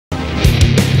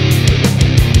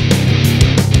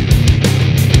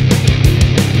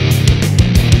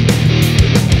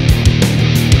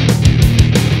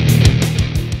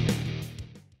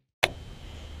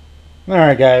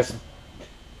Alright guys,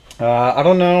 I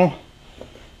don't know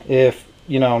if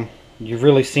you've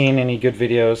really seen any good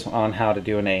videos on how to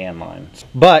do an AN line,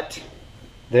 but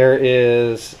there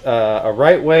is a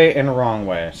right way and a wrong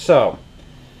way. So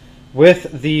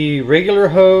with the regular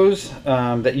hose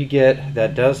that you get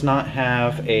that does not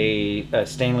have a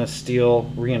stainless steel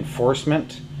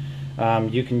reinforcement,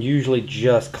 you can usually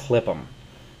just clip them.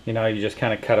 You just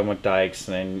kind of cut them with dikes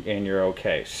and you're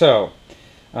okay. So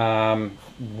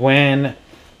when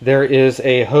there is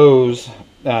a hose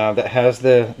that has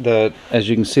the as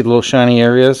you can see, the little shiny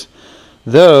areas,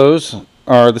 those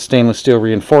are the stainless steel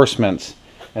reinforcements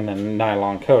and then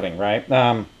nylon coating, right?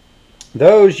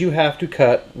 Those you have to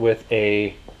cut with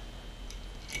a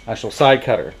actual side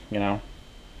cutter,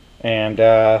 and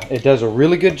it does a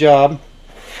really good job.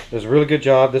 Does a really good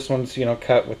job. This one's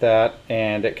cut with that,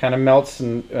 and it kind of melts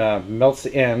and melts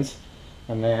the ends.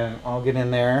 And then I'll get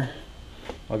in there.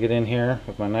 I'll get in here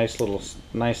with my nice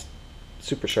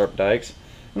super sharp dikes,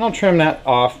 and I'll trim that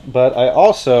off. But I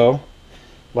also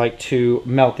like to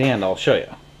melt the end. I'll show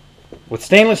you. With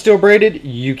stainless steel braided,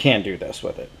 you can't do this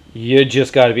with it. You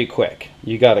just got to be quick.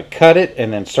 You got to cut it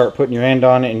and then start putting your end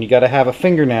on it, and you got to have a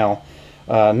fingernail,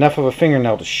 enough of a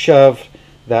fingernail to shove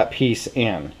that piece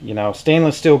in.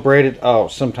 Stainless steel braided, oh,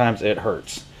 sometimes it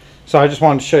hurts. So I just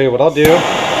wanted to show you what I'll do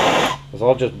is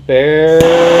I'll just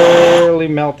barely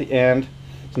melt the end.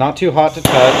 It's not too hot to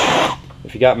touch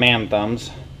if you got man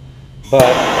thumbs,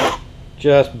 but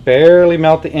just barely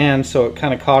melt the end so it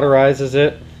kind of cauterizes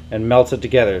it and melts it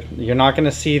together. You're not going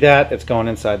to see that. It's going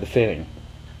inside the fitting.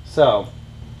 So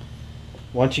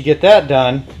once you get that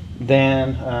done,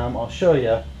 then I'll show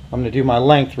you. I'm going to do my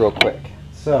length real quick.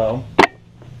 So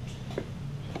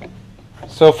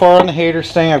far on the Hayter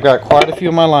Sting, I've got quite a few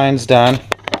of my lines done.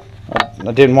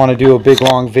 I didn't want to do a big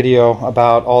long video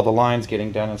about all the lines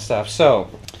getting done and stuff. So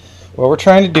what we're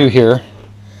trying to do here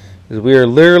is we are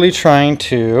literally trying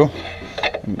to,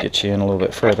 let me get you in a little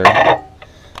bit further.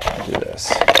 I'll do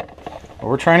this. What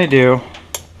we're trying to do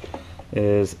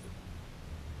is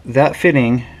that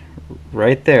fitting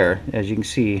right there, as you can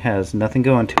see, has nothing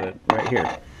going to it right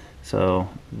here. So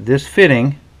this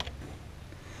fitting,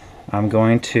 I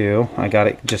got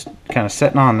it just kind of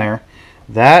sitting on there.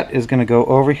 That is going to go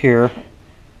over here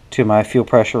to my fuel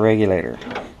pressure regulator.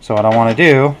 So what I want to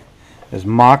do is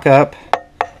mock up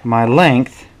my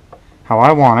length how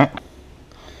I want it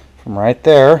from right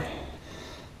there.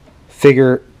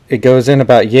 Figure it goes in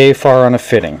about yay far on a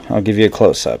fitting. I'll give you a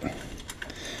close-up.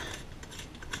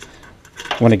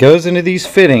 When it goes into these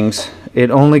fittings, it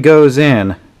only goes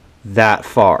in that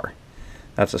far.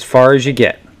 That's as far as you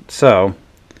get. So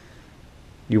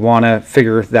you want to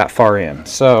figure that far in.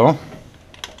 So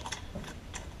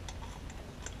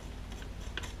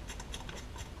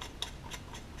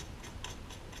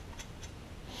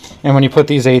and when you put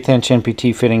these 1/8 inch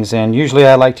NPT fittings in, usually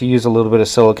I like to use a little bit of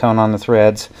silicone on the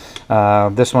threads.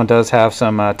 This one does have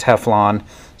some Teflon,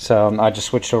 so I just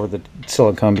switched over the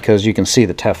silicone because you can see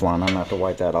the Teflon. I'm going to have to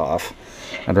wipe that off.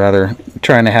 I'd rather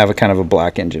trying to have a kind of a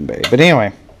black engine bay. But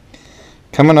anyway,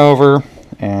 coming over,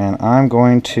 and I'm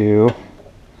going to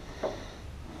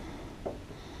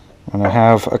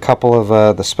have a couple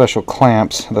of the special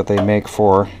clamps that they make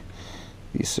for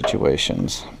these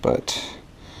situations. But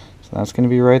so that's going to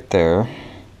be right there.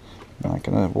 I'm not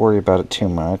going to worry about it too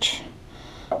much.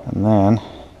 And then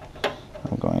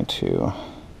I'm going to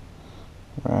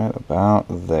right about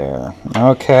there.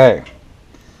 Okay.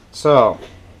 So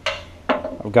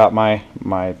I've got my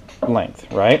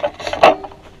length, right?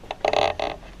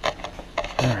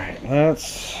 All right. Let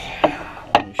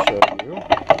me show you.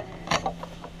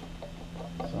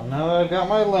 So now that I've got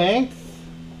my length,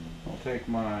 I'll take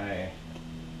my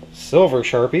silver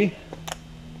Sharpie,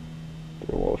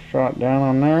 do a little shot down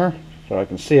on there so I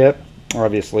can see it.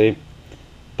 Obviously,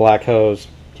 black hose,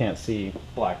 can't see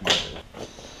black marker.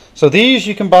 So these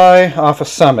you can buy off of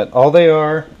Summit. All they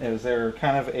are is they're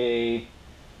kind of they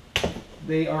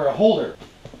are a holder.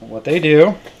 What they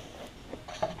do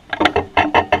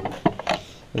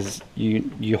is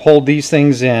you hold these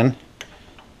things in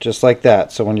just like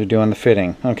that, so when you're doing the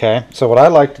fitting. Okay, so what I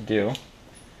like to do,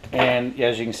 and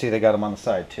as you can see they got them on the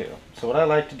side too, so what I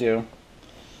like to do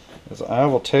is I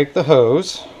will take the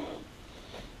hose,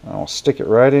 I'll stick it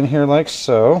right in here like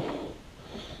so,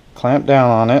 clamp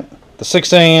down on it. The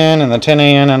 6AN and the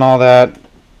 10AN and all that,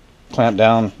 clamp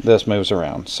down, this moves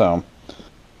around. So,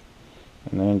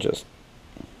 and then just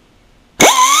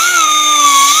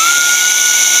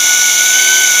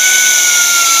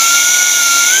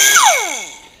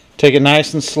take it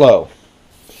nice and slow.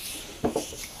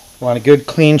 Want a good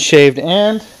clean shaved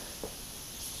end.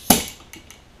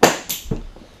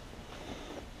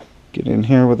 Get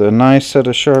with a nice set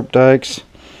of sharp dikes.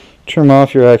 Trim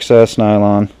off your excess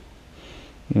nylon.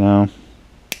 You know,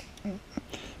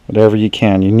 whatever you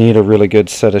can. You need a really good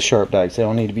set of sharp dikes. They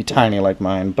don't need to be tiny like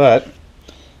mine. But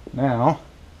now,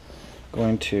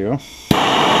 going to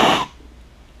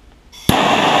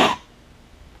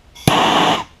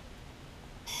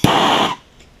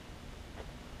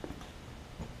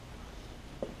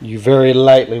you very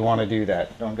lightly want to do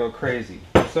that. Don't go crazy.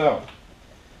 So,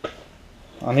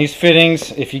 on these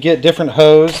fittings, if you get different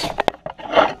hose,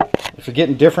 if you're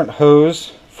getting different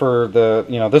hose for the,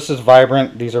 you know, this is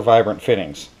vibrant, these are vibrant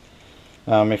fittings.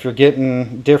 If you're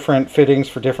getting different fittings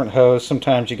for different hose,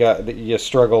 sometimes you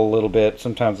struggle a little bit.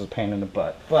 Sometimes it's a pain in the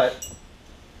butt. But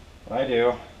what I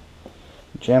do,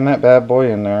 jam that bad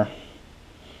boy in there.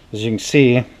 As you can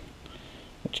see,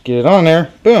 once you get it on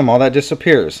there, boom, all that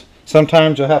disappears.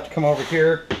 Sometimes you'll have to come over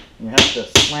here and you have to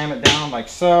slam it down like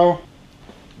so.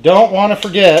 Don't want to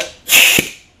forget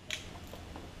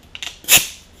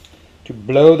to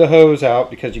blow the hose out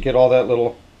because you get all that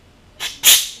little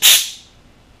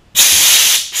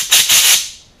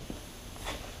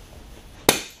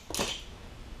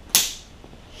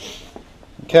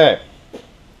okay.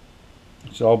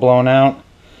 It's all blown out.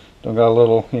 Don't got a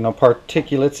little, you know,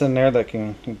 particulates in there that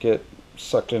can get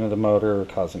sucked into the motor or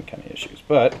cause any kind of issues.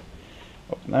 But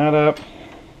open that up.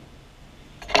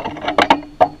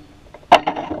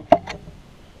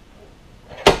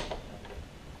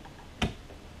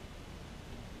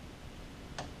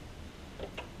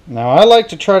 Now I like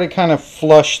to try to kind of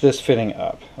flush this fitting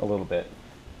up a little bit.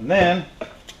 And then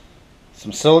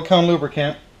some silicone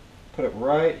lubricant. Put it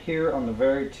right here on the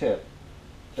very tip.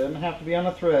 Doesn't have to be on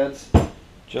the threads,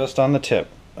 just on the tip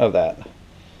of that.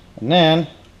 And then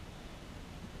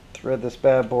thread this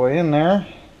bad boy in there.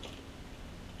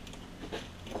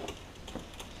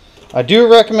 I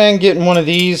do recommend getting one of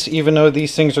these, even though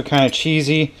these things are kind of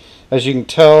cheesy. As you can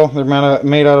tell, they're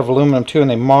made out of aluminum too, and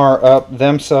they mar up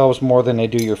themselves more than they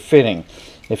do your fitting.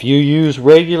 If you use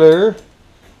regular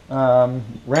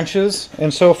wrenches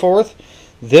and so forth,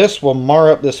 this will mar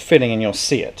up this fitting and you'll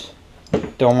see it.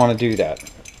 Don't want to do that.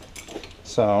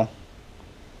 So,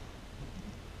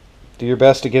 do your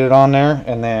best to get it on there,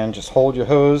 and then just hold your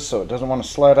hose so it doesn't want to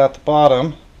slide out the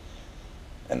bottom.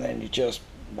 And then you just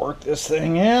work this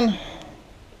thing in.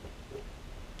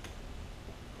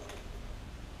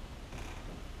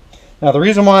 Now the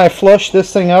reason why I flush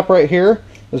this thing up right here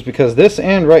is because this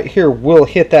end right here will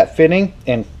hit that fitting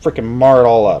and freaking mar it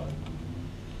all up.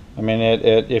 I mean,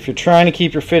 if you're trying to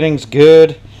keep your fittings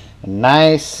good and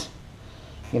nice,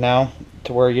 you know,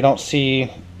 to where you don't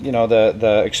see, you know,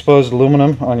 the exposed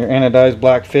aluminum on your anodized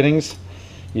black fittings,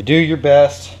 you do your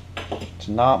best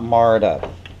to not mar it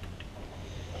up.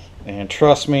 And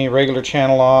trust me, regular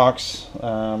channel locks,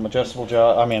 adjustable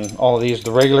jaw, I mean, all of these,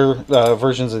 the regular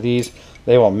versions of these,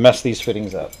 they will mess these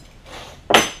fittings up.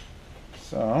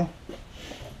 So,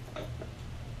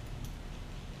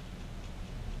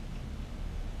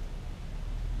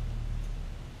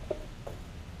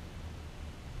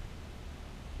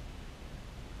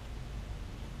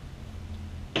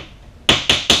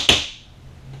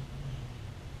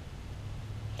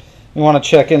 you want to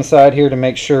check inside here to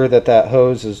make sure that that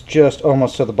hose is just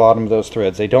almost to the bottom of those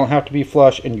threads. They don't have to be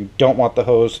flush, and you don't want the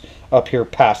hose up here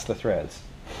past the threads.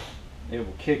 It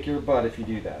will kick your butt if you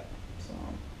do that. So,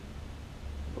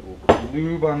 a little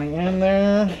lube on the end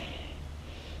there,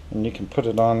 and you can put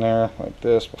it on there like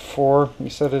this before you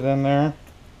set it in there.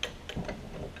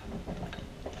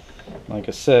 Like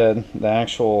I said, the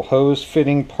actual hose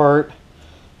fitting part,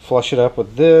 flush it up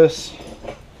with this.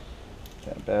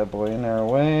 That bad boy in there a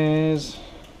ways.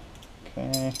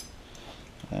 Okay,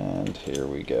 and here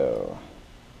we go.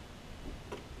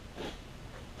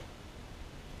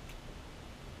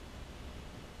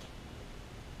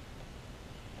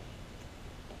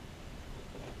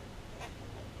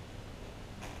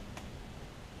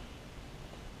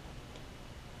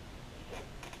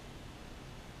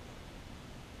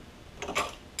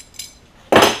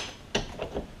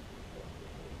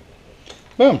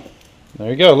 Boom. There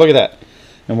you go. Look at that.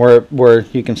 And where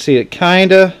you can see it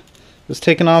kinda is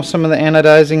taking off some of the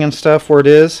anodizing and stuff where it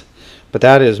is, but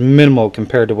that is minimal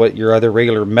compared to what your other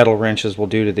regular metal wrenches will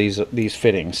do to these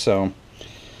fittings. So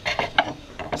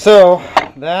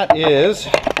that is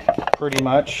pretty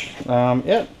much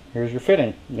it. Here's your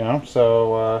fitting. You know,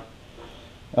 so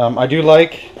I do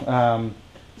like.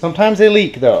 Sometimes they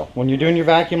leak though. When you're doing your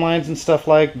vacuum lines and stuff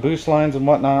like boost lines and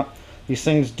whatnot, these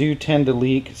things do tend to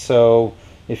leak. So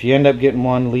if you end up getting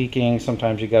one leaking,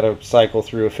 sometimes you got to cycle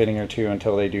through a fitting or two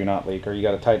until they do not leak, or you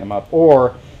got to tighten them up.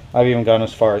 Or I've even gone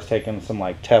as far as taking some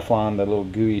like Teflon, the little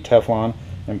gooey Teflon,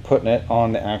 and putting it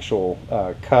on the actual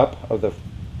cup of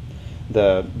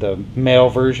the male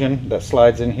version that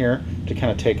slides in here to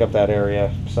kind of take up that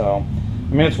area. So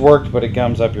I mean, it's worked, but it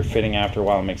gums up your fitting after a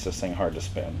while and makes this thing hard to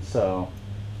spin. So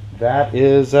that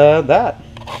is that.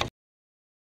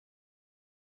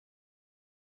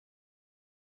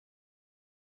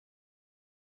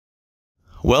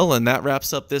 Well, and that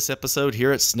wraps up this episode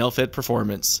here at SnellFed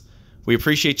Performance. We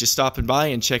appreciate you stopping by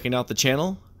and checking out the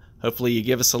channel. Hopefully you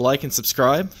give us a like and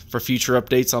subscribe for future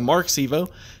updates on Mark's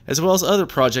Evo, as well as other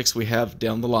projects we have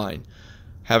down the line.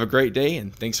 Have a great day,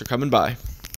 and thanks for coming by.